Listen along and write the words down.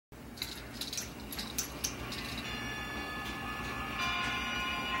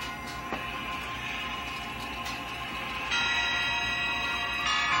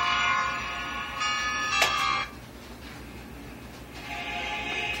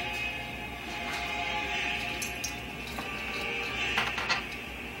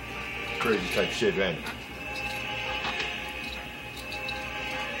Crazy type shit, man.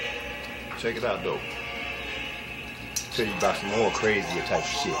 Check it out, though. Tell you about some more crazier type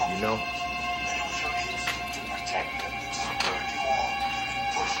shit, you know?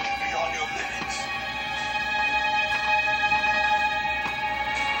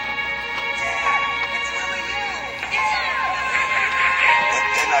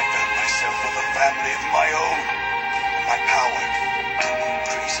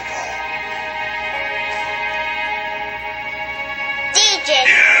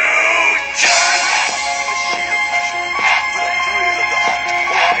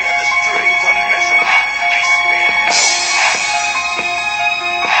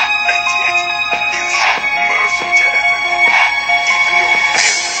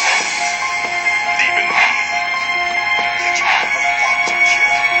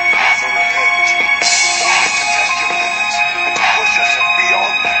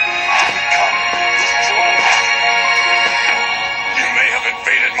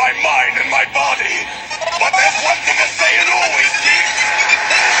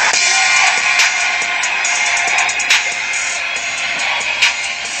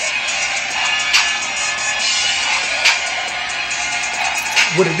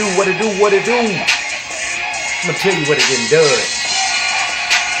 What it do, what it do, what it do? I'm gonna tell you what it didn't do.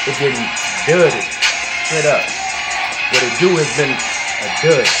 It didn't do it. Straight up. What it do has been a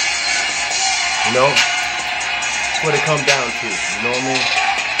dud. You know? That's what it come down to. You know what I mean?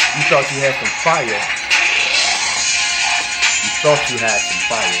 You thought you had some fire. You thought you had some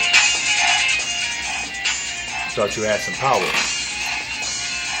fire. You thought you had some power.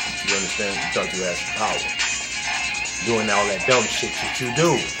 You understand? You thought you had some power. Doing all that dumb shit that you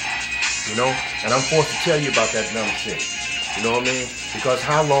do, you know? And I'm forced to tell you about that dumb shit, you know what I mean? Because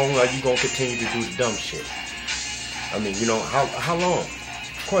how long are you going to continue to do the dumb shit? I mean, you know, how long?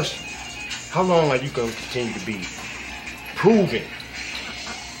 Question. How long are you going to continue to be proving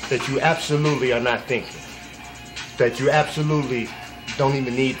that you absolutely are not thinking? That you absolutely don't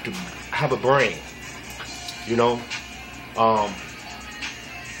even need to have a brain, you know?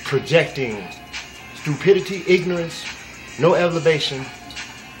 Projecting stupidity, ignorance, no elevation,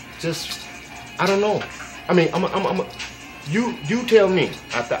 just, I don't know. I mean, you tell me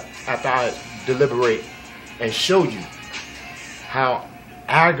after I deliberate and show you how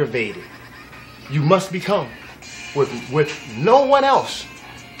aggravated you must become with no one else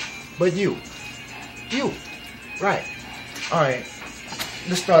but you. You, right. All right,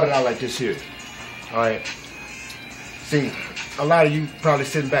 let's start it out like this here. All right, see, a lot of you probably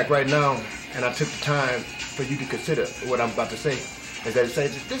sitting back right now, and I took the time for you to consider what I'm about to say. Is that to say,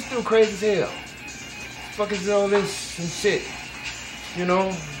 this dude crazy as hell. Fuck is all this and shit? You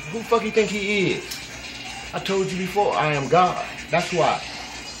know, who the fuck you think he is? I told you before, I am God. That's who I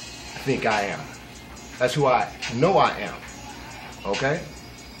think I am. That's who I know I am. Okay?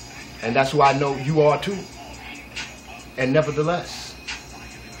 And that's who I know you are too. And nevertheless,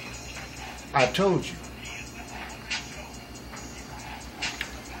 I told you.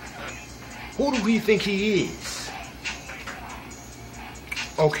 Who do we think he is?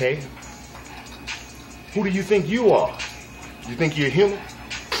 Okay. Who do you think you are? You think you're human?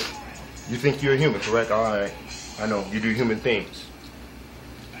 You think you're human, correct? All right. I know. You do human things.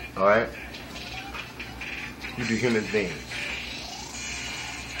 All right? You do human things.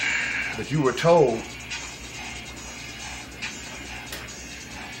 But you were told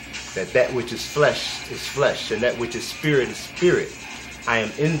that that which is flesh, and that which is spirit. I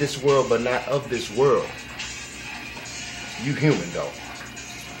am in this world, but not of this world. You human, though.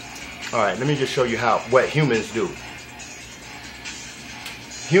 All right, let me just show you what humans do.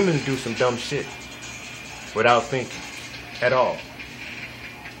 Humans do some dumb shit without thinking at all.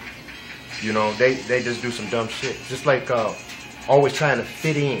 You know, they just do some dumb shit. Just like always trying to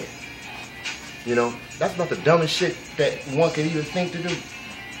fit in. You know, that's not the dumbest shit that one can even think to do.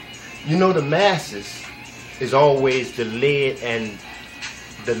 You know, the masses is always the led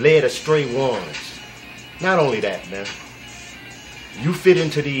astray ones. Not only that, man. You fit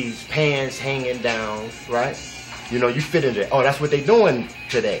into these pants hanging down, right? You know, you fit into, oh, that's what they're doing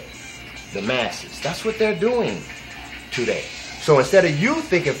today. The masses. That's what they're doing today. So instead of you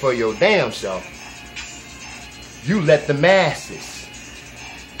thinking for your damn self, you let the masses,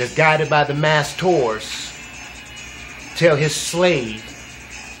 that's guided by the masters, tell his slave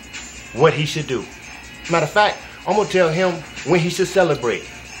what he should do. Matter of fact, I'm going to tell him when he should celebrate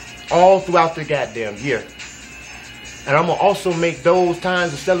all throughout the goddamn year. And I'm going to also make those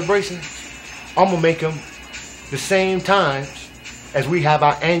times of celebration, I'm going to make them the same times as we have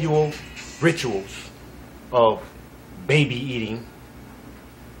our annual rituals of baby eating,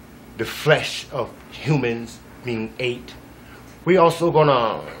 the flesh of humans being ate. We also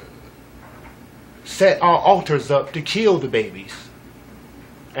gonna set our altars up to kill the babies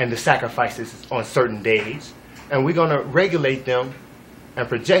and the sacrifices on certain days. And we're gonna regulate them and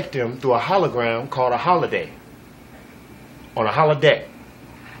project them through a hologram called a holiday. On a holodeck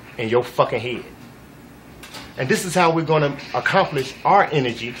in your fucking head. And this is how we're gonna accomplish our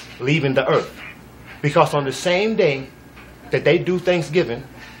energy leaving the earth. Because on the same day that they do Thanksgiving,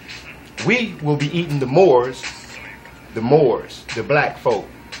 we will be eating the Moors, the black folk.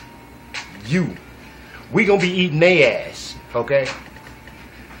 You. We gonna be eating their ass, okay?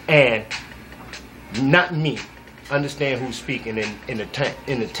 And not me. Understand who's speaking in the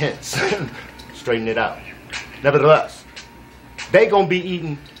tents. Straighten it out. Nevertheless, they gonna be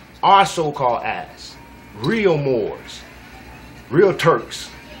eating our so-called ass. Real Moors. Real Turks.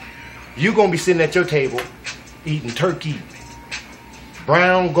 You gonna be sitting at your table eating turkey.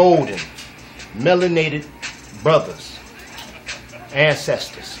 Brown, golden, melanated brothers,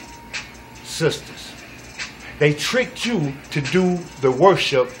 ancestors, sisters. They tricked you to do the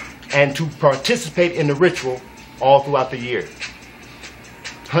worship and to participate in the ritual all throughout the year.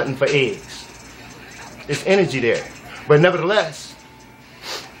 Hunting for eggs. There's energy there. But nevertheless,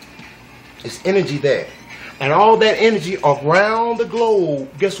 it's energy there. And all that energy around the globe,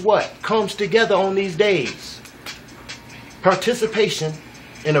 guess what? Comes together on these days. Participation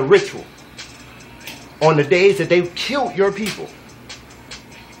in a ritual. On the days that they killed your people.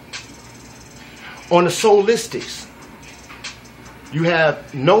 On the solstices. You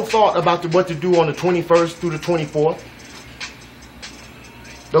have no thought about what to do on the 21st through the 24th.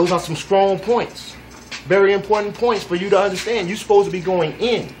 Those are some strong points. Very important points for you to understand. You're supposed to be going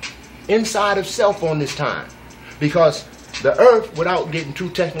inside of self on this time. Because the earth, without getting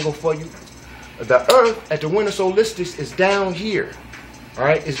too technical for you, the earth at the winter solstice is down here. All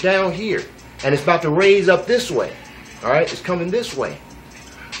right, it's down here. And it's about to raise up this way. All right, it's coming this way.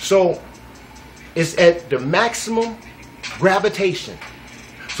 So it's at the maximum gravitation.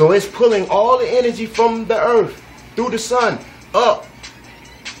 So it's pulling all the energy from the earth through the sun up.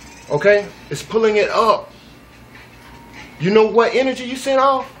 Okay, it's pulling it up. You know what energy you send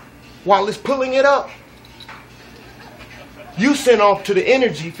off while it's pulling it up? You send off to the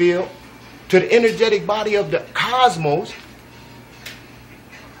energy field, to the energetic body of the cosmos.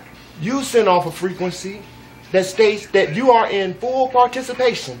 You send off a frequency that states that you are in full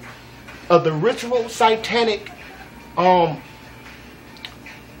participation of the ritual satanic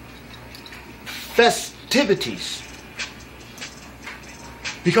festivities.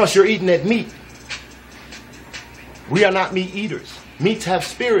 Because you're eating that meat. We are not meat eaters. Meats have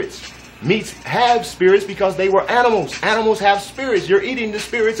spirits. Meats have spirits because they were animals. Animals have spirits. You're eating the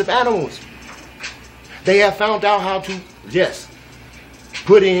spirits of animals. They have found out how to, yes,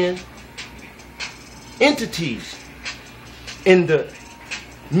 put in entities in the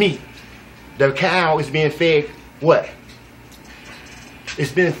meat. The cow is being fed what?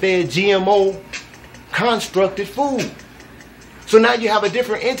 It's being fed GMO constructed food. So now you have a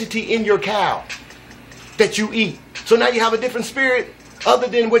different entity in your cow that you eat. So now you have a different spirit other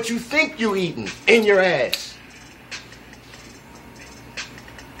than what you think you're eating in your ass.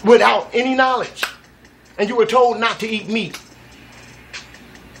 Without any knowledge. And you were told not to eat meat.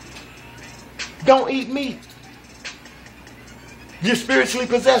 Don't eat meat. You're spiritually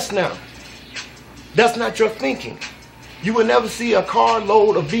possessed now. That's not your thinking. You will never see a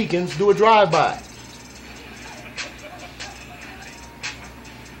carload of vegans do a drive-by.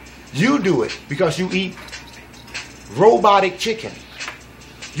 You do it because you eat robotic chicken.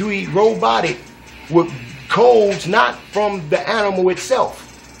 You eat robotic with codes not from the animal itself,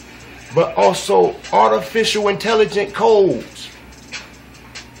 but also artificial intelligent codes.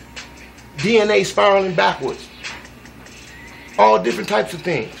 DNA spiraling backwards. All different types of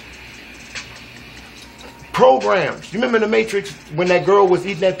things. Programs. You remember in the Matrix when that girl was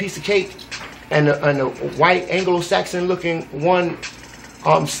eating that piece of cake and the white Anglo-Saxon looking one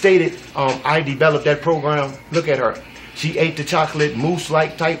stated, I developed that program. Look at her. She ate the chocolate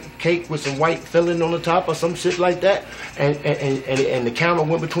mousse-like type cake with some white filling on the top or some shit like that. And the camera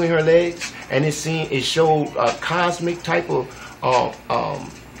went between her legs and it showed a cosmic type of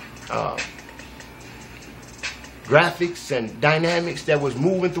graphics and dynamics that was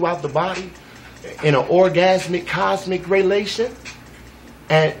moving throughout the body in an orgasmic cosmic relation.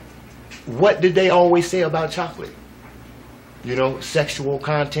 And what did they always say about chocolate? You know, sexual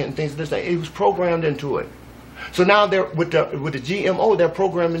content and things of this thing. It was programmed into it. So now they're with the GMO, they're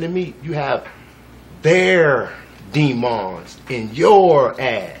programming the meat. You have their demons in your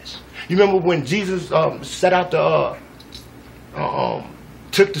ass. You remember when Jesus set out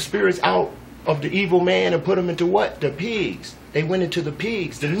took the spirits out of the evil man and put them into what? The pigs. They went into the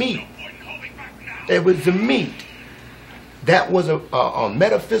pigs, the meat. It was the meat. That was a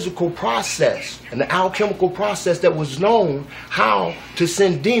metaphysical process, an alchemical process that was known how to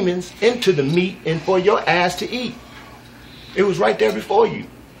send demons into the meat and for your ass to eat. It was right there before you.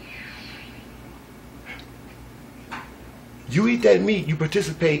 You eat that meat, you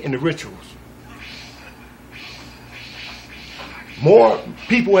participate in the rituals. More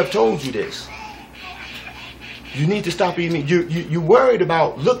people have told you this. You need to stop eating meat. You're worried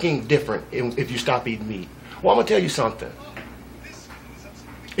about looking different if you stop eating meat. Well, I'm going to tell you something.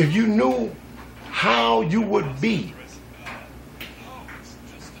 If you knew how you would be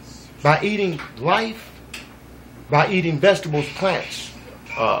by eating life, by eating vegetables, plants,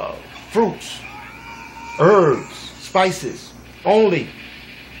 fruits, herbs, spices, only,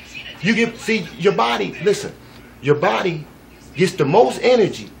 you get, see, your body, listen, your body gets the most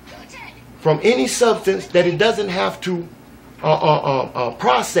energy from any substance that it doesn't have to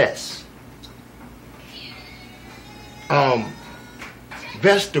process.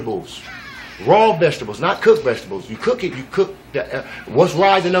 Vegetables, raw vegetables, not cooked vegetables. You cook it, you cook, what's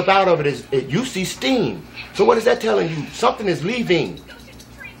rising up out of it is, you see steam. So what is that telling you? Something is leaving.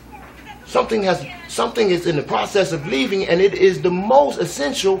 Something is in the process of leaving, and it is the most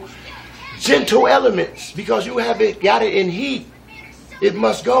essential gentle elements, because you have it, got it in heat. It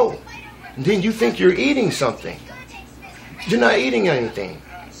must go. And then you think you're eating something. You're not eating anything.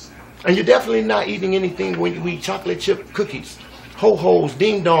 And you're definitely not eating anything when you eat chocolate chip cookies, ho-hos,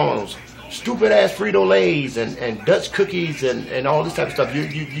 ding-dongs, stupid-ass Frito-Lays, and Dutch cookies, and all this type of stuff.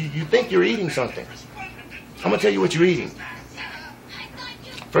 You think you're eating something. I'm going to tell you what you're eating.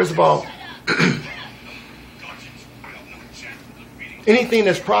 First of all, anything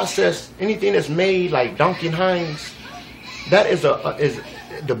that's processed, anything that's made like Duncan Hines, that is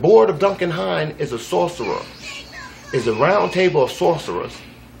the board of Duncan Hines is a sorcerer. Is a round table of sorcerers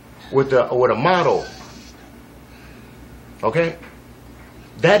with a motto. Okay?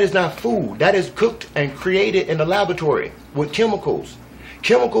 That is not food. That is cooked and created in the laboratory with chemicals.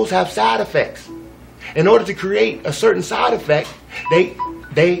 Chemicals have side effects. In order to create a certain side effect,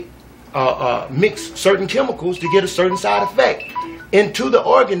 they mix certain chemicals to get a certain side effect into the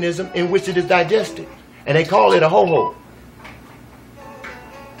organism in which it is digested. And they call it a ho-ho.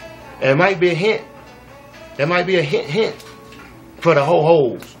 And it might be a hint. There might be a hint for the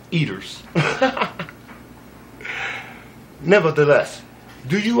ho-hos eaters. Nevertheless,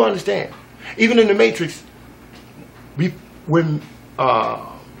 do you understand? Even in the Matrix, when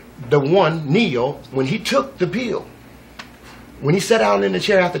the one, Neo, when he took the pill, when he sat down in the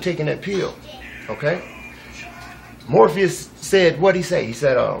chair after taking that pill, okay? Morpheus said, what'd he say? He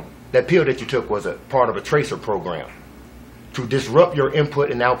said, that pill that you took was a part of a tracer program to disrupt your input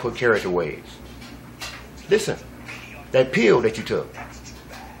and output character waves. Listen, that pill that you took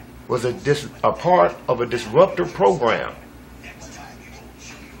was a part of a disruptor program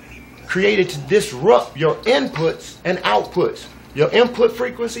created to disrupt your inputs and outputs, your input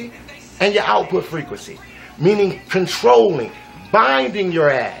frequency and your output frequency, meaning controlling, binding your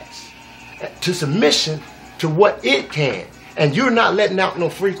ass to submission to what it can, and you're not letting out no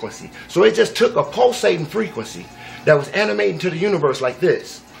frequency. So it just took a pulsating frequency that was animating to the universe like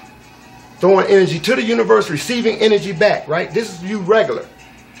this, throwing energy to the universe, receiving energy back, right? This is you regular.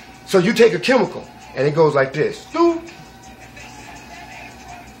 So you take a chemical and it goes like this,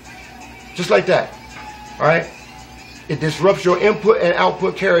 just like that, all right? It disrupts your input and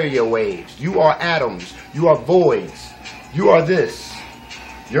output carrier waves. You are atoms, you are voids, you are this.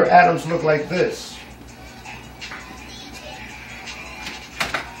 Your atoms look like this.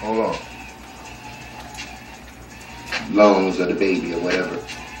 Hold on. Lungs of the baby or whatever.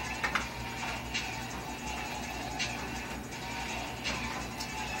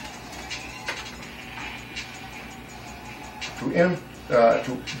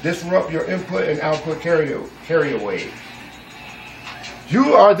 To disrupt your input and output carrier wave.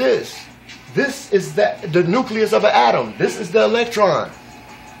 You are this. This is the nucleus of an atom. This is the electron.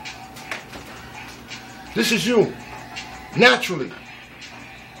 This is you. Naturally.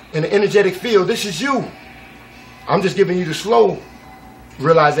 In the energetic field, this is you. I'm just giving you the slow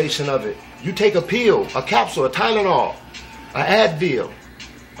realization of it. You take a pill, a capsule, a Tylenol, a Advil,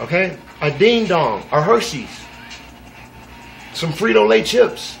 okay? A Ding Dong, a Hershey's, some Frito-Lay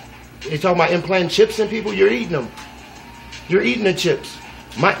chips. They talking about implanting chips in people, you're eating them. You're eating the chips.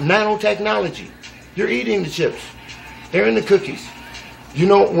 Nanotechnology. You're eating the chips. They're in the cookies. You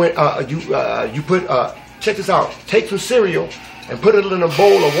know when you put, check this out, take some cereal and put it in a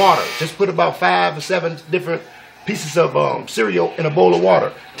bowl of water. Just put about 5 or 7 different pieces of cereal in a bowl of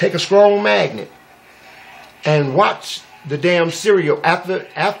water. Take a strong magnet and watch the damn cereal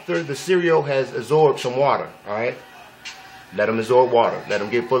after the cereal has absorbed some water. All right, let them absorb water. Let them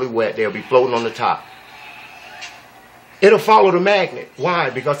get fully wet. They'll be floating on the top. It'll follow the magnet.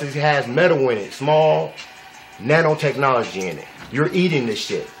 Why? Because it has metal in it, small nanotechnology in it. You're eating this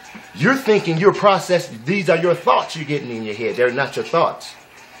shit. You're thinking, you're processing. These are your thoughts you're getting in your head. They're not your thoughts.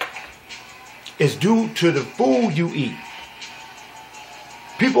 It's due to the food you eat.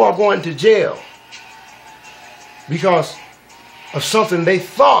 People are going to jail because of something they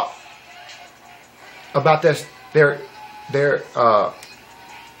thought about their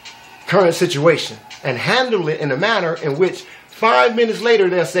current situation, and handle it in a manner in which 5 minutes later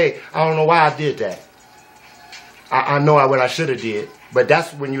they'll say, I don't know why I did that. I know what I should have did. But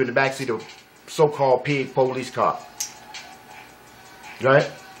that's when you're in the backseat of so-called pig police car. Right?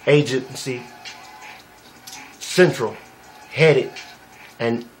 Agency, central, headed,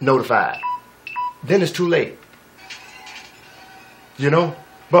 and notified. Then it's too late. You know?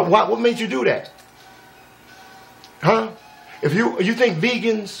 But what made you do that? Huh? If you think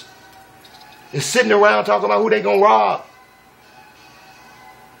vegans is sitting around talking about who they gonna rob,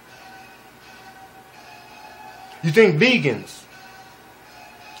 you think vegans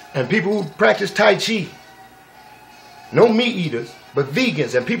and people who practice Tai Chi, no meat eaters, but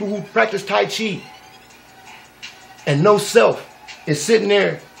vegans and people who practice Tai Chi and no self is sitting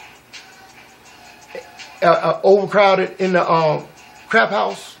there overcrowded in the crap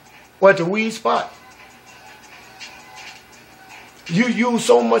house or at the weed spot? You use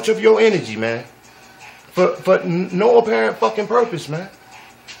so much of your energy, man, for no apparent fucking purpose, man.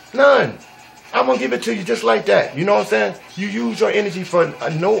 None. I'm going to give it to you just like that. You know what I'm saying? You use your energy for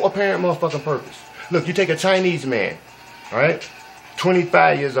no apparent motherfucking purpose. Look, you take a Chinese man, all right?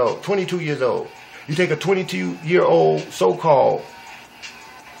 25 years old, 22 years old. You take a 22-year-old so-called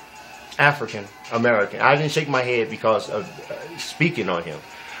African American. I didn't shake my head because of speaking on him.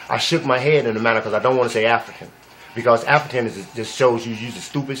 I shook my head in a manner because I don't want to say African. Because African just shows you a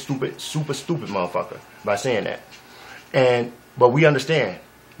stupid, super stupid motherfucker by saying that. But we understand.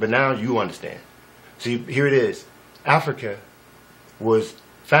 But now you understand. See, here it is. Africa was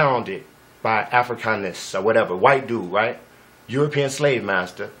founded by Africanists or whatever. White dude, right? European slave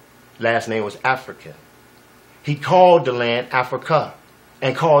master. Last name was Africa. He called the land Africa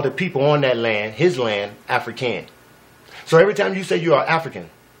and called the people on that land, his land, African. So every time you say you are African,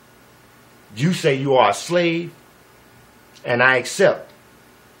 you say you are a slave, and I accept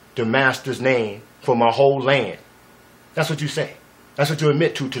the master's name for my whole land. That's what you say. That's what you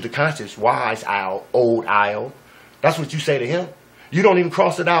admit to the conscious, wise owl, old owl. That's what you say to him. You don't even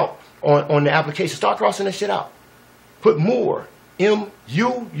cross it out on the application. Start crossing that shit out. Put more.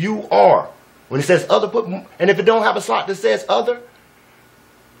 M-U-U-R. When it says other, put more. And if it don't have a slot that says other,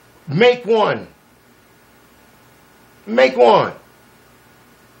 make one. Make one.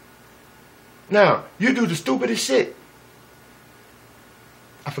 Now, you do the stupidest shit.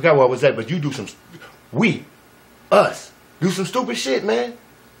 I forgot what was that, but you do some, us, do some stupid shit, man.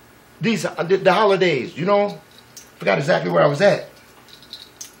 These are the holidays, you know. Forgot exactly where I was at.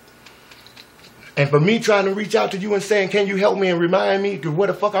 And for me trying to reach out to you and saying, can you help me and remind me to where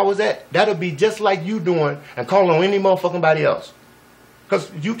the fuck I was at? That'll be just like you doing and calling on any motherfucking body else.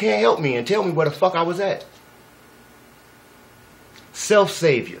 Because you can't help me and tell me where the fuck I was at.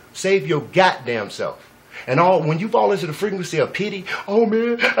 Self-savior. Save your goddamn self. And when you fall into the frequency of pity, oh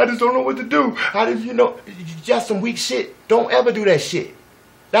man, I just don't know what to do. Just some weak shit. Don't ever do that shit.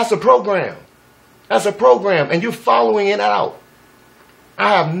 That's a program. That's a program, and you're following it out.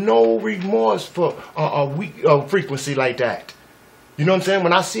 I have no remorse for a weak frequency like that. You know what I'm saying?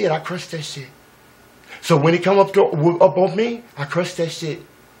 When I see it, I crush that shit. So when it come up on me, I crush that shit.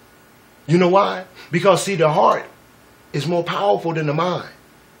 You know why? Because see, the heart is more powerful than the mind.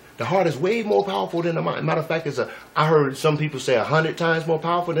 The heart is way more powerful than the mind. Matter of fact, I heard some people say 100 times more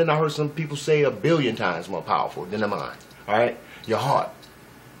powerful. Then I heard some people say 1 billion times more powerful than the mind. All right? Your heart.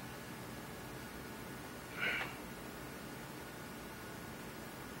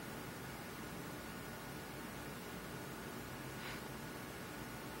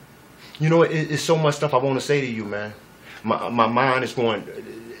 You know, it's so much stuff I want to say to you, man. My mind is going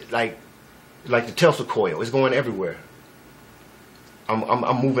like the Tesla coil. It's going everywhere.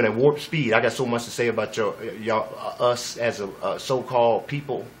 I'm moving at warp speed. I got so much to say about us as a so-called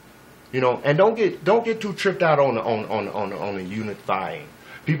people, you know. And don't get too tripped out on the unifying.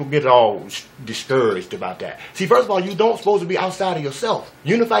 People get all discouraged about that. See, first of all, you don't supposed to be outside of yourself.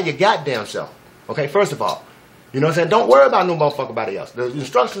 Unify your goddamn self. Okay, first of all, you know what I'm saying. Don't worry about no motherfucker body else. The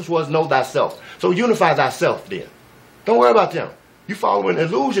instructions was know thyself. So unify thyself then. Don't worry about them. You following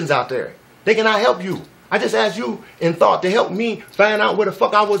illusions out there. They cannot help you. I just asked you in thought to help me find out where the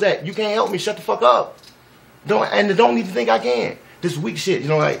fuck I was at. You can't help me. Shut the fuck up. Don't even think I can. This weak shit, you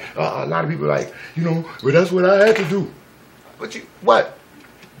know, like a lot of people are like, you know, well, that's what I had to do. But what?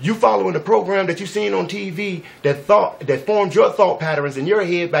 You following the program that you seen on TV that formed your thought patterns in your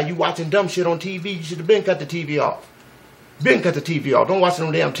head by you watching dumb shit on TV. You should have been cut the TV off. Been cut the TV off. Don't watch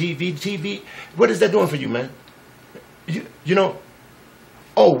no damn TV. What is that doing for you, man? You know.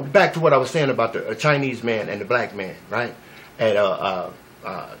 Oh, back to what I was saying about the Chinese man and the black man, right? At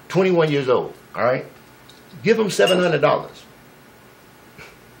 21 years old, all right? Give them $700.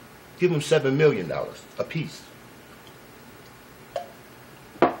 Give them $7 million a piece.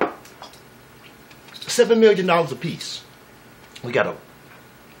 $7 million a piece. We got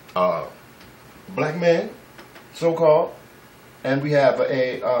a black man, so-called, and we have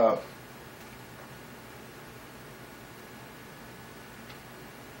a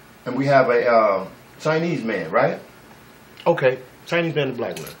Chinese man, right? Okay, Chinese man and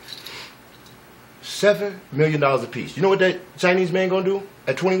black man. $7 million a piece. You know what that Chinese man gonna do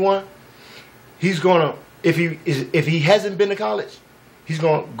at 21? He's gonna, if he hasn't been to college, he's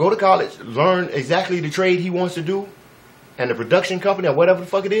gonna go to college, learn exactly the trade he wants to do, and the production company or whatever the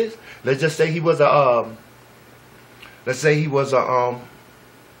fuck it is. Let's just say he was a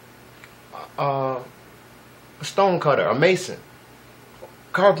stone cutter, a mason,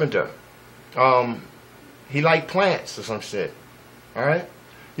 carpenter. He liked plants or some shit. All right.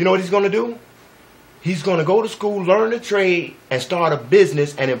 You know what he's gonna do? He's going to go to school, learn the trade, and start a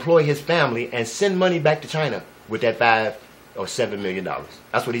business and employ his family and send money back to China with that $5 or $7 million.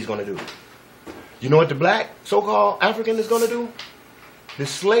 That's what he's going to do. You know what the black so-called African is going to do? The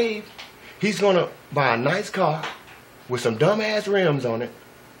slave, he's going to buy a nice car with some dumbass rims on it,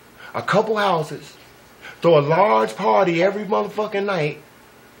 a couple houses, throw a large party every motherfucking night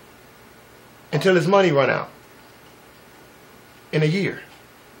until his money run out in a year.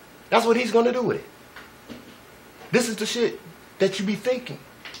 That's what he's going to do with it. This is the shit that you be thinking.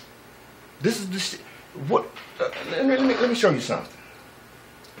 This is the shit. What? Let me show you something.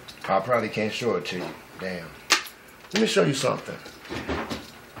 I probably can't show it to you. Damn. Let me show you something.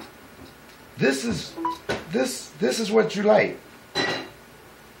 This is what you like.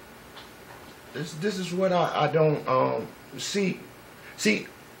 This is what I don't see. See,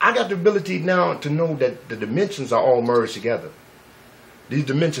 I got the ability now to know that the dimensions are all merged together. These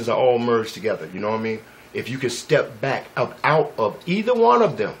dimensions are all merged together. You know what I mean? If you can step back out of either one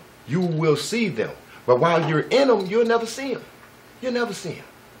of them, you will see them. But while you're in them, you'll never see them. You'll never see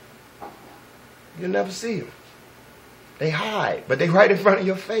them. You'll never see them. They hide, but they right in front of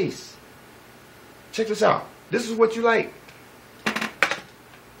your face. Check this out. This is what you like.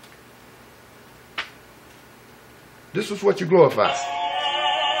 This is what you glorify.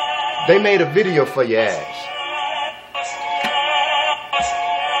 They made a video for your ass.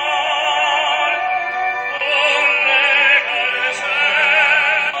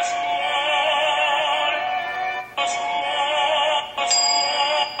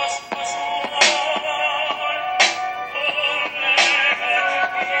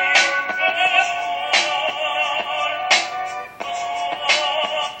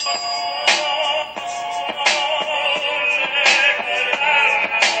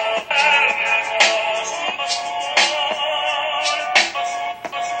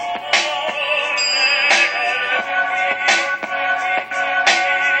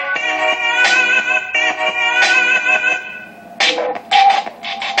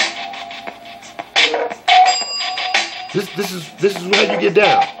 This is how you get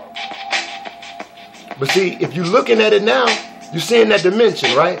down. But see, if you're looking at it now, you're seeing that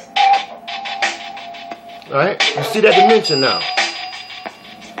dimension, right? All right? You see that dimension now.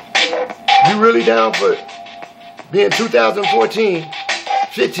 You really down for being 2014,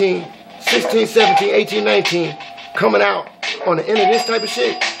 15, 16, 17, 18, 19, coming out on the end of this type of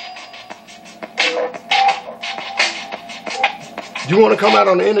shit? You want to come out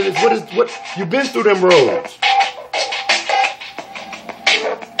on the end of this? What you've been through them roads.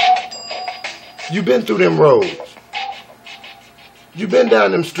 You've been through them roads. You've been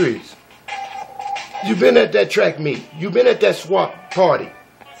down them streets. You've been at that track meet. You've been at that swap party.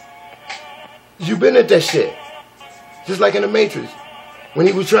 You've been at that shit. Just like in the Matrix, when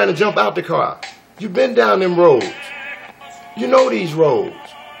he was trying to jump out the car. You've been down them roads. You know these roads.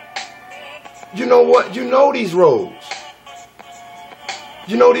 You know what? You know these roads.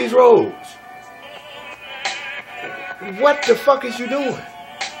 You know these roads. What the fuck is you doing?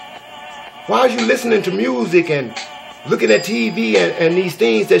 Why are you listening to music and looking at TV and these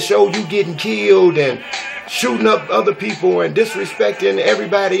things that show you getting killed and shooting up other people and disrespecting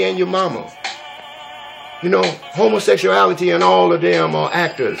everybody and your mama. You know, homosexuality and all of them are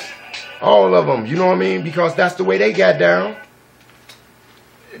actors. All of them, you know what I mean? Because that's the way they got down.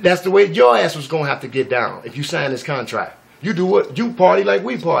 That's the way your ass was going to have to get down if you sign this contract. You do what? You party like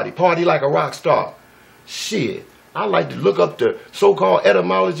we party. Party like a rock star. Shit. I like to look up the so-called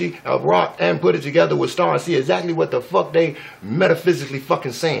etymology of rock and put it together with star and see exactly what the fuck they metaphysically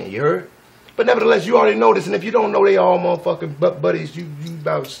fucking saying. You heard? But nevertheless, you already know this. And if you don't know they all motherfucking butt buddies, you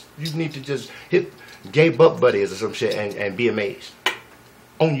need to just hit gay butt buddies or some shit and be amazed.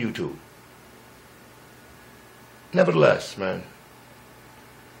 On YouTube. Nevertheless, man.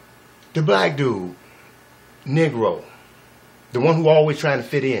 The black dude, Negro, the one who always trying to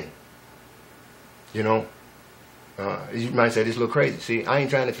fit in, you know, you might say this look crazy. See, I ain't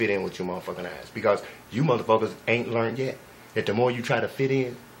trying to fit in with your motherfucking ass because you motherfuckers ain't learned yet that the more you try to fit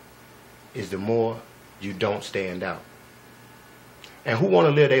in is the more you don't stand out. And who want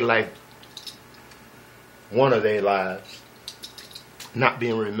to live their life, one of their lives, not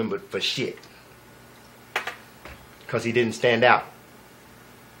being remembered for shit because he didn't stand out.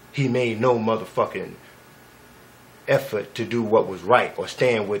 He made no motherfucking effort to do what was right or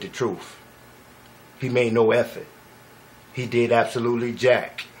stand with the truth. He made no effort. He did absolutely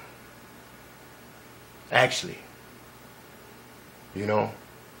jack. Actually. You know?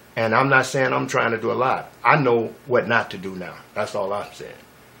 And I'm not saying I'm trying to do a lot. I know what not to do now. That's all I'm saying.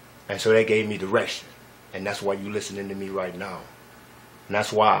 And so they gave me direction. And that's why you're listening to me right now. And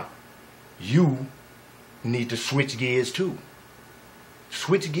that's why you need to switch gears too.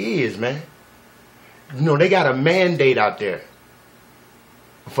 Switch gears, man. You know, they got a mandate out there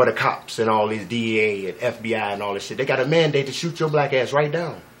for the cops and all these DEA and FBI and all this shit. They got a mandate to shoot your black ass right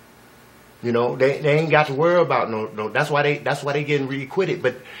down. You know, they ain't got to worry about no. That's why they getting reacquitted.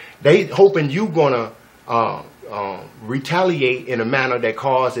 But they hoping you gonna retaliate in a manner that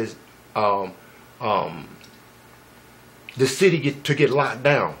causes the city to get locked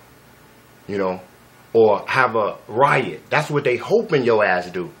down. You know. Or have a riot. That's what they hoping your ass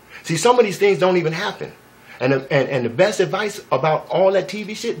do. See, some of these things don't even happen. And the best advice about all that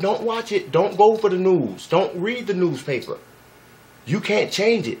TV shit, don't watch it. Don't go for the news. Don't read the newspaper. You can't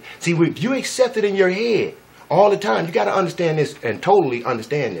change it. See, if you accept it in your head all the time, you got to understand this and totally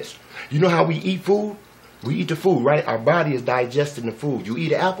understand this. You know how we eat food? We eat the food, right? Our body is digesting the food. You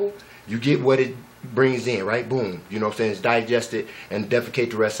eat an apple, you get what it brings in, right? Boom. You know what I'm saying? It's digested and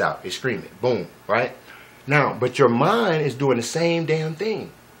defecate the rest out. It's screaming. Boom. Right? Now, but your mind is doing the same damn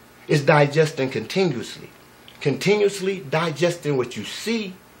thing. It's digesting continuously. Continuously digesting what you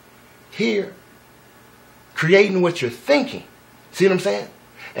see, hear, creating what you're thinking. See what I'm saying?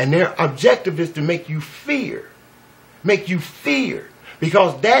 And their objective is to make you fear. Make you fear.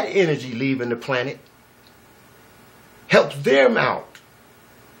 Because that energy leaving the planet helps them out.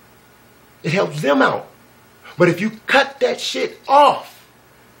 It helps them out. But if you cut that shit off,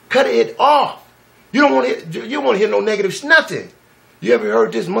 cut it off, you don't want to hear no negative nothing. You ever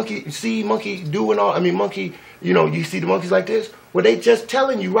heard this monkey do and all? I mean, monkey, you know, you see the monkeys like this? Well, they just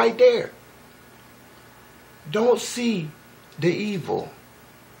telling you right there. Don't see the evil.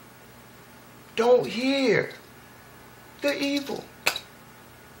 Don't hear the evil.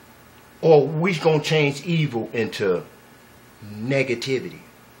 Or we gonna change evil into negativity.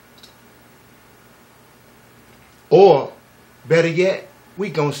 Or, better yet, we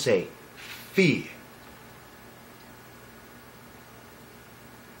gonna say fear.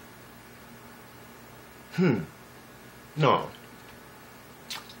 No.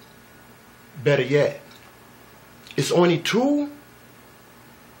 Better yet, it is only two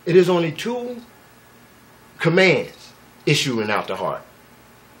commands issuing out the heart.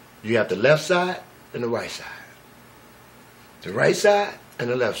 You have the left side and the right side. The right side and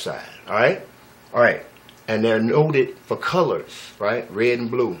the left side. Alright? Alright. And they're noted for colors, right? Red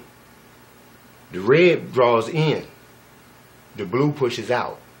and blue. The red draws in. The blue pushes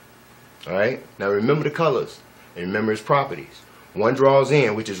out. Alright? Now remember the colors. And remember its properties. One draws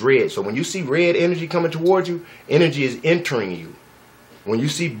in, which is red. So when you see red energy coming towards you, energy is entering you. When you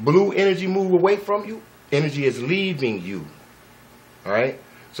see blue energy move away from you, energy is leaving you. Alright?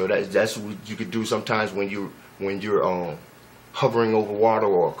 So that's what you could do sometimes when you're hovering over water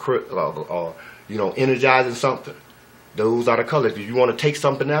or you know, energizing something. Those are the colors. If you want to take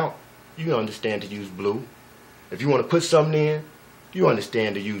something out, you understand to use blue. If you want to put something in, you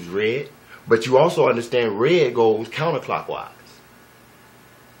understand to use red. But you also understand red goes counterclockwise.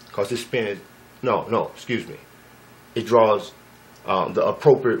 Because it spins, excuse me. It draws the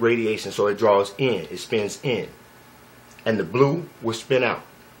appropriate radiation, so it draws in, it spins in. And the blue will spin out.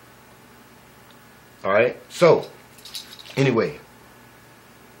 All right. So, anyway.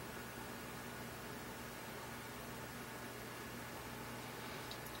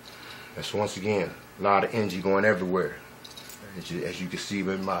 That's once again a lot of energy going everywhere. As you can see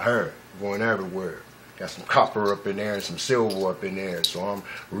with my hair going everywhere. Got some copper up in there and some silver up in there. So I'm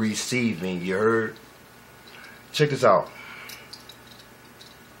receiving, you heard? Check this out.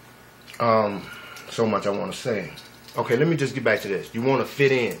 So much I want to say. Okay, let me just get back to this. You want to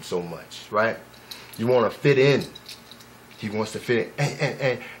fit in so much, right? You want to fit in. He wants to fit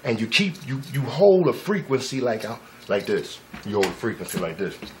in. And you hold a frequency like this. You hold a frequency like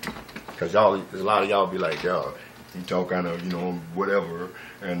this. Because y'all, a lot of y'all be like, y'all, you talk kind of, whatever,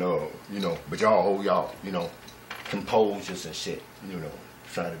 and, but y'all hold y'all, composures and shit,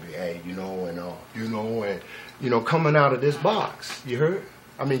 trying to be, hey, and, coming out of this box, you heard?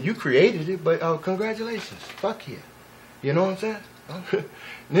 I mean, you created it, but congratulations, fuck you. You know what I'm saying?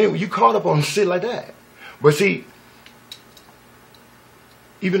 Then you caught up on shit like that. But see,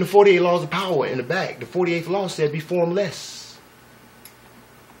 even the 48 laws of power in the back, the 48th law said be formless.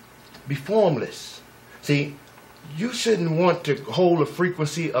 Be formless. See, you shouldn't want to hold a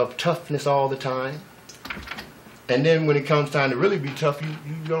frequency of toughness all the time. And then when it comes time to really be tough, you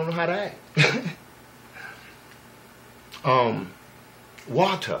don't know how to act.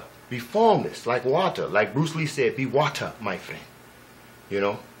 Water. Be formless, like water. Like Bruce Lee said, be water, my friend.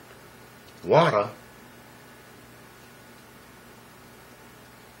 Water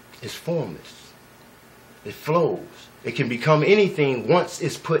is formless. It flows. It can become anything once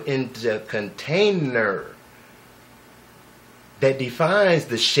it's put into a container that defines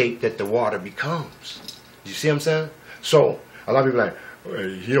the shape that the water becomes. You see what I'm saying? So, a lot of people are like,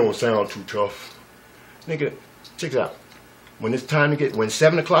 hey, he don't sound too tough. Nigga, check it out. When it's time to when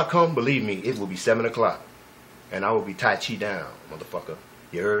 7 o'clock come, believe me, it will be 7 o'clock. And I will be Tai Chi down, motherfucker.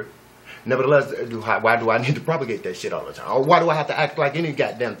 You heard? Nevertheless, why do I need to propagate that shit all the time? Or why do I have to act like any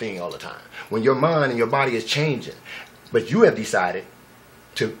goddamn thing all the time? When your mind and your body is changing. But you have decided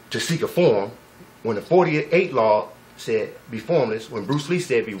to seek a form. When the 48 law said be formless, when Bruce Lee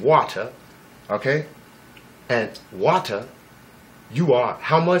said be water, okay? And water, you are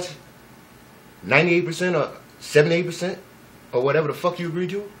how much? 98% or 78%? Or whatever the fuck you agree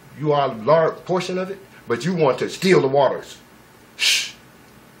to? You are a large portion of it, but you want to steal the waters. Shh.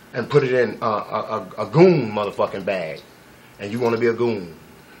 And put it in a goon motherfucking bag. And you want to be a goon.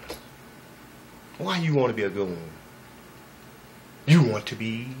 Why you want to be a goon? You want to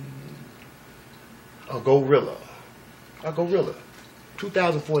be a gorilla. A gorilla.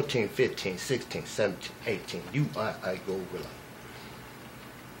 2014, 15, 16, 17, 18. You are a gorilla.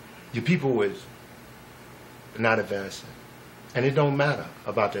 Your people was not advancing. And it don't matter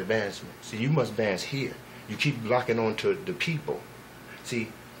about the advancement. See, you must advance here. You keep locking on to the people. See,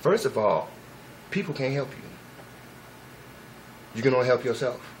 first of all, people can't help you. You can only help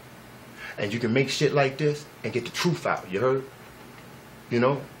yourself. And you can make shit like this and get the truth out. You heard?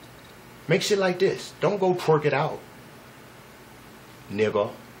 Make shit like this. Don't go twerk it out. Nigga.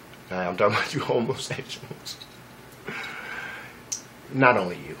 I'm talking about you homosexuals. Not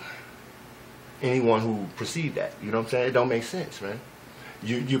only you. Anyone who perceived that. You know what I'm saying? It don't make sense, man.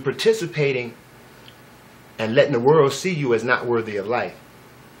 You're participating and letting the world see you as not worthy of life.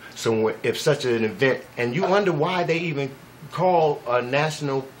 So if such an event, and you wonder why they even call a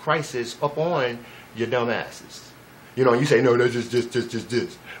national crisis up on your dumb asses. You say, no, that's just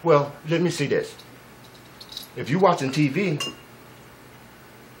this. Well, let me see this. If you're watching TV,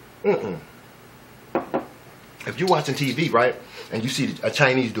 if you're watching TV, right, and you see a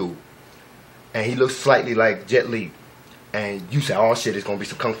Chinese dude, and he looks slightly like Jet Li, and you say, oh shit, it's gonna be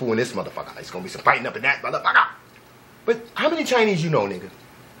some kung fu in this motherfucker. It's gonna be some fighting up in that motherfucker. But how many Chinese you know, nigga?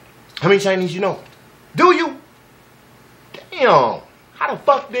 How many Chinese you know? Do you? Damn. How the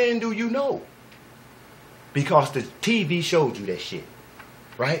fuck then do you know? Because the TV showed you that shit.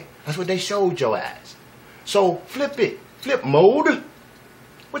 Right? That's what they showed your ass. So flip it. Flip mode.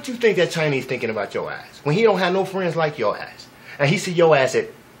 What you think that Chinese thinking about your ass? When he don't have no friends like your ass. And he see your ass at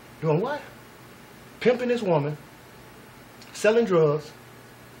doing what? Pimping this woman. Selling drugs.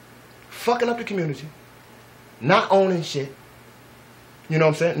 Fucking up the community. Not owning shit. You know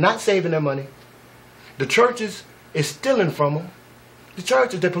what I'm saying? Not saving their money. The churches is stealing from them. The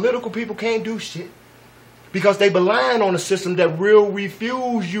churches, the political people can't do shit. Because they relying on a system that will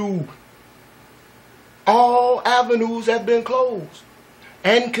refuse you. All avenues have been closed.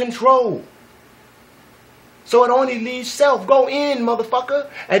 And controlled. So it only leaves self. Go in, motherfucker.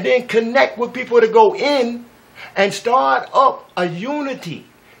 And then connect with people to go in. And start up a unity.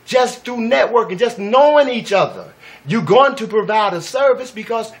 just through networking, just knowing each other. You're going to provide a service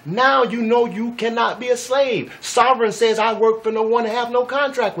because now you know you cannot be a slave. Sovereign says, I work for no one and have no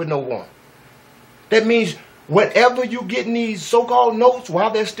contract with no one. That means whatever you get in these so-called notes while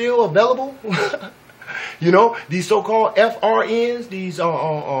they're still available, you know, these so-called FRNs, these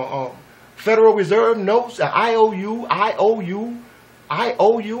Federal Reserve notes, IOU,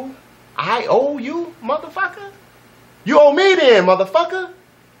 motherfucker. You owe me then, motherfucker.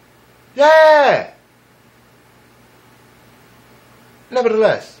 Yeah.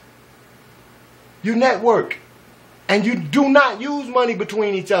 Nevertheless, you network and you do not use money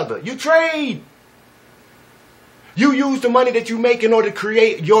between each other. You trade. You use the money that you make in order to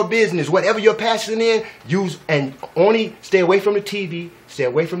create your business. Whatever you're passionate in, use, and only stay away from the TV, stay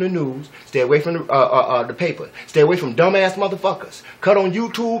away from the news, stay away from the paper, stay away from dumbass motherfuckers. Cut on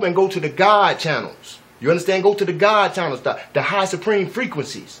YouTube and go to the God channels. You understand? Go to the God channels, the high supreme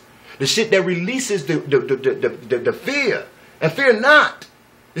frequencies, the shit that releases the fear. And fear not.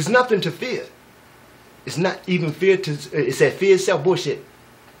 There's nothing to fear. It's not even fear to, it said fear itself, bullshit.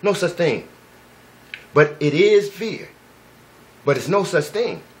 No such thing. But it is fear. But it's no such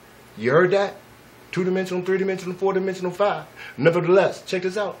thing. You heard that? 2-dimensional, 3-dimensional, 4-dimensional, 5. Nevertheless, check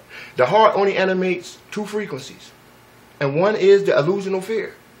this out. The heart only animates 2 frequencies. And one is the illusional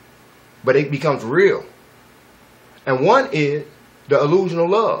fear. But it becomes real. And one is the illusional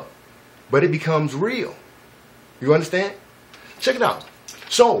love. But it becomes real. You understand? Check it out.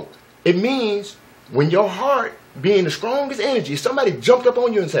 So, it means when your heart being the strongest energy, if somebody jumped up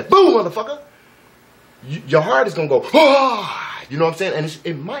on you and said, boom, motherfucker, your heart is going to go, ah, you know what I'm saying? And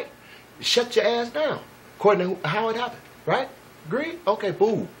it might shut your ass down, according to how it happened, right? Agree? Okay,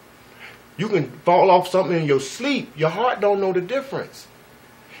 boom. You can fall off something in your sleep. Your heart don't know the difference.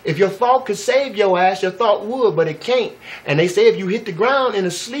 If your thought could save your ass, your thought would, but it can't. And they say if you hit the ground in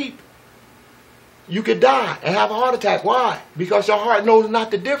a sleep, you could die and have a heart attack. Why? Because your heart knows not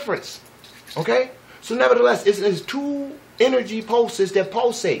the difference. Okay? So nevertheless, it's 2 energy pulses that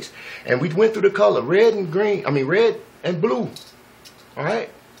pulsates. And we went through the color, red and green. I mean, red and blue. All right?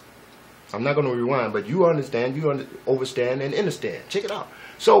 I'm not going to rewind, but you understand, you understand and understand. Check it out.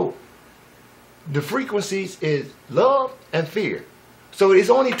 So, the frequencies is love and fear. So it's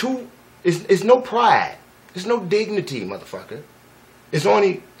only 2, it's no pride. It's no dignity, motherfucker. It's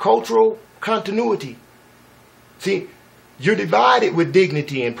only cultural continuity. See, you're divided with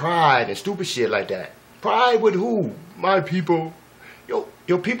dignity and pride and stupid shit like that. Pride with who? My people.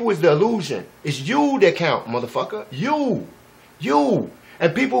 Your people is the illusion. It's you that count, motherfucker. You. You.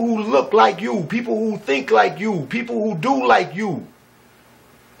 And people who look like you. People who think like you. People who do like you.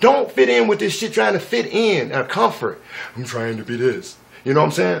 Don't fit in with this shit trying to fit in or comfort. I'm trying to be this. You know what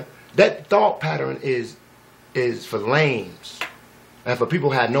I'm saying? That thought pattern is for lames. And for people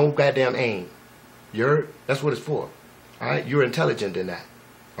who have no goddamn aim. You heard? That's what it's for. Alright? You're intelligent in that.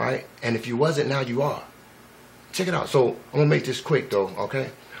 Alright? And if you wasn't, now you are. Check it out. So, I'm going to make this quick though, okay?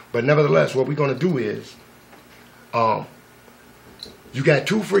 But nevertheless, what we're going to do is, you got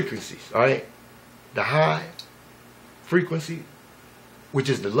 2 frequencies, alright? The high frequency, which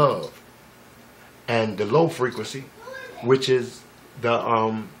is the love. And the low frequency, which is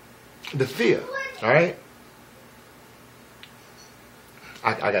the fear, alright?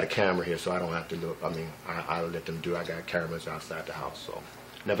 I got a camera here, so I don't have to look. I mean, I'll let them do it. I got cameras outside the house, so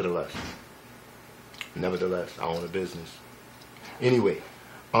nevertheless, I own a business. Anyway,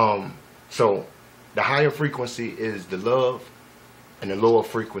 so the higher frequency is the love, and the lower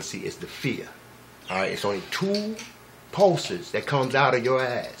frequency is the fear. All right, it's only 2 pulses that comes out of your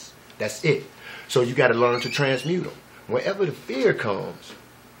ass. That's it. So you got to learn to transmute them. Whenever the fear comes,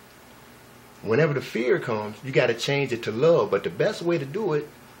 you got to change it to love. But the best way to do it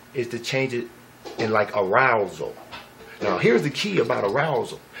is to change it in like arousal. Now, here's the key about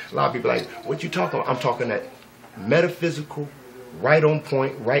arousal. A lot of people are like, what you talking about? I'm talking that metaphysical, right on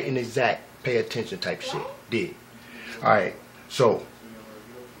point, right and exact, pay attention type shit. Dig. All right. So,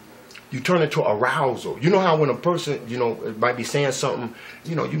 you turn it to arousal. You know how when a person, you know, might be saying something,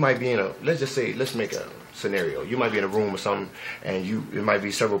 you know, you might be in a, let's just say, let's make a scenario. You might be in a room or something, and it might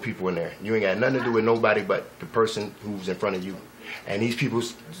be several people in there. You ain't got nothing to do with nobody but the person who's in front of you. And these people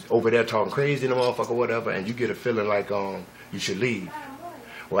over there talking crazy in the motherfucker, whatever, and you get a feeling like you should leave.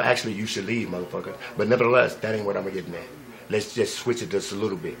 Well, actually, you should leave, motherfucker. But nevertheless, that ain't what I'm getting at. Let's just switch it just a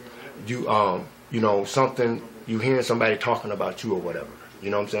little bit. You know, something, you hearing somebody talking about you or whatever. You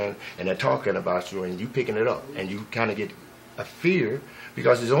know what I'm saying? And they're talking about you, and you picking it up, and you kind of get a fear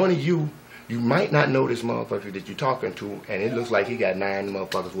because it's only you. You might not know this motherfucker that you're talking to, and it looks like he got 9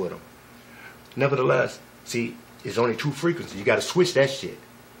 motherfuckers with him. Nevertheless, see, it's only 2 frequencies. You got to switch that shit.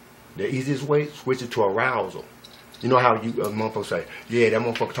 The easiest way, switch it to arousal. You know how you motherfuckers say, yeah, that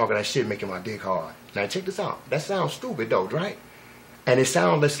motherfucker talking that shit making my dick hard. Now check this out. That sounds stupid though, right? And it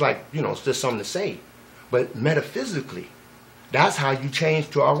sounds just like, you know, it's just something to say. But metaphysically, that's how you change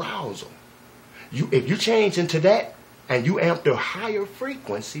to arousal. If you change into that and you amp the higher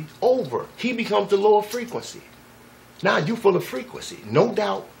frequency over, he becomes the lower frequency. Now you full of frequency. No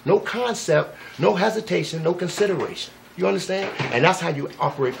doubt, no concept, no hesitation, no consideration. You understand? And that's how you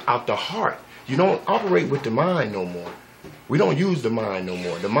operate out the heart. You don't operate with the mind no more. We don't use the mind no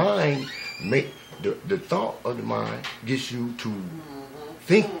more. The mind, the thought of the mind gets you to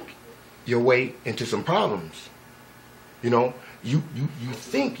think your way into some problems. You know, you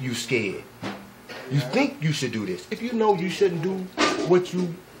think you scared. You think you should do this. If you know you shouldn't do what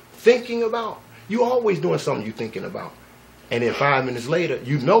you thinking about, you always doing something you thinking about. And then 5 minutes later,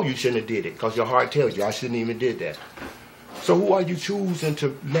 you know you shouldn't have did it because your heart tells you, I shouldn't even did that. So who are you choosing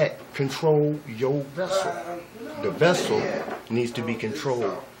to let control your vessel? The vessel needs to be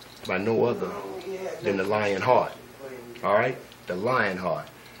controlled by no other than the lion heart. All right? The lion heart.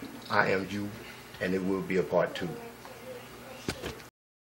 I am you, and it will be a part 2.